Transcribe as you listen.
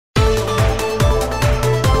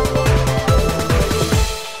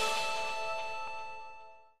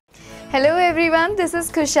Hello everyone, this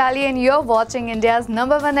is Khushali and you're watching India's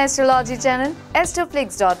 #1 astrology channel,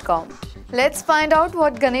 astroflix.com. Let's find out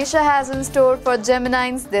what Ganesha has in store for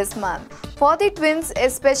Geminis this month. For the twins,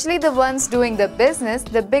 especially the ones doing the business,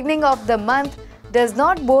 the beginning of the month does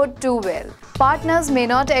not bode too well. Partners may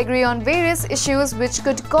not agree on various issues which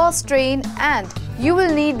could cause strain, and you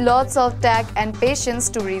will need lots of tact and patience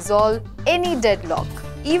to resolve any deadlock.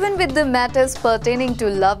 Even with the matters pertaining to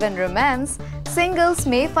love and romance, singles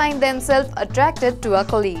may find themselves attracted to a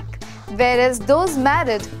colleague, whereas those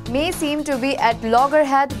married may seem to be at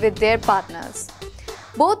loggerhead with their partners.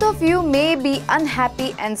 Both of you may be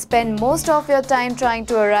unhappy and spend most of your time trying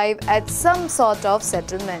to arrive at some sort of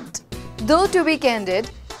settlement. Though to be candid,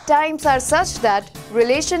 times are such that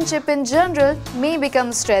relationship in general may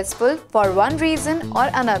become stressful for one reason or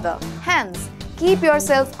another. Hence, keep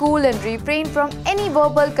yourself cool and refrain from any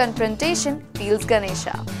verbal confrontation, feels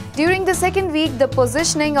Ganesha. During the second week, the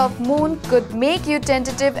positioning of Moon could make you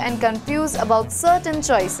tentative and confused about certain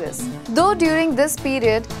choices. Though during this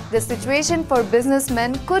period, the situation for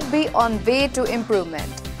businessmen could be on way to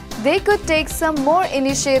improvement. They could take some more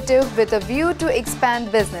initiative with a view to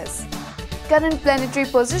expand business. Current planetary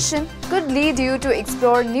position could lead you to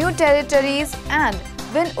explore new territories and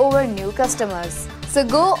win over new customers. So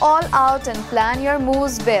go all out and plan your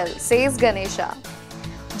moves well, says Ganesha.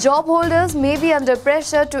 Job holders may be under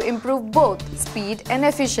pressure to improve both speed and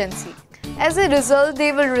efficiency. As a result,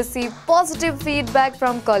 they will receive positive feedback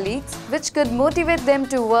from colleagues, which could motivate them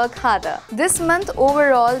to work harder. This month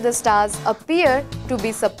overall, the stars appear to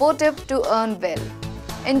be supportive to earn well.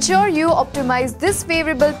 Ensure you optimize this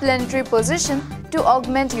favorable planetary position to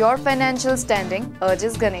augment your financial standing,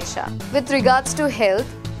 urges Ganesha. With regards to health,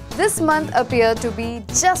 this month appears to be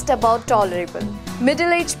just about tolerable.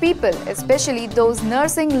 Middle-aged people, especially those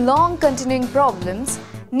nursing long continuing problems,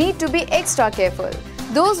 need to be extra careful.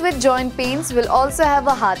 Those with joint pains will also have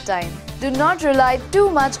a hard time. Do not rely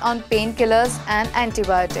too much on painkillers and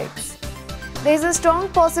antibiotics. There is a strong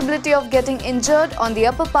possibility of getting injured on the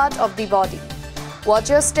upper part of the body. Watch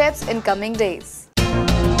your steps in coming days.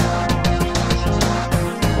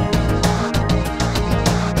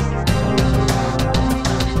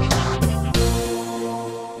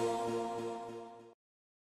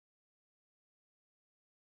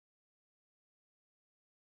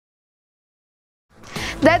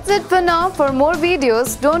 That's it for now. For more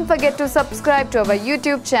videos, don't forget to subscribe to our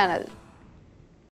YouTube channel.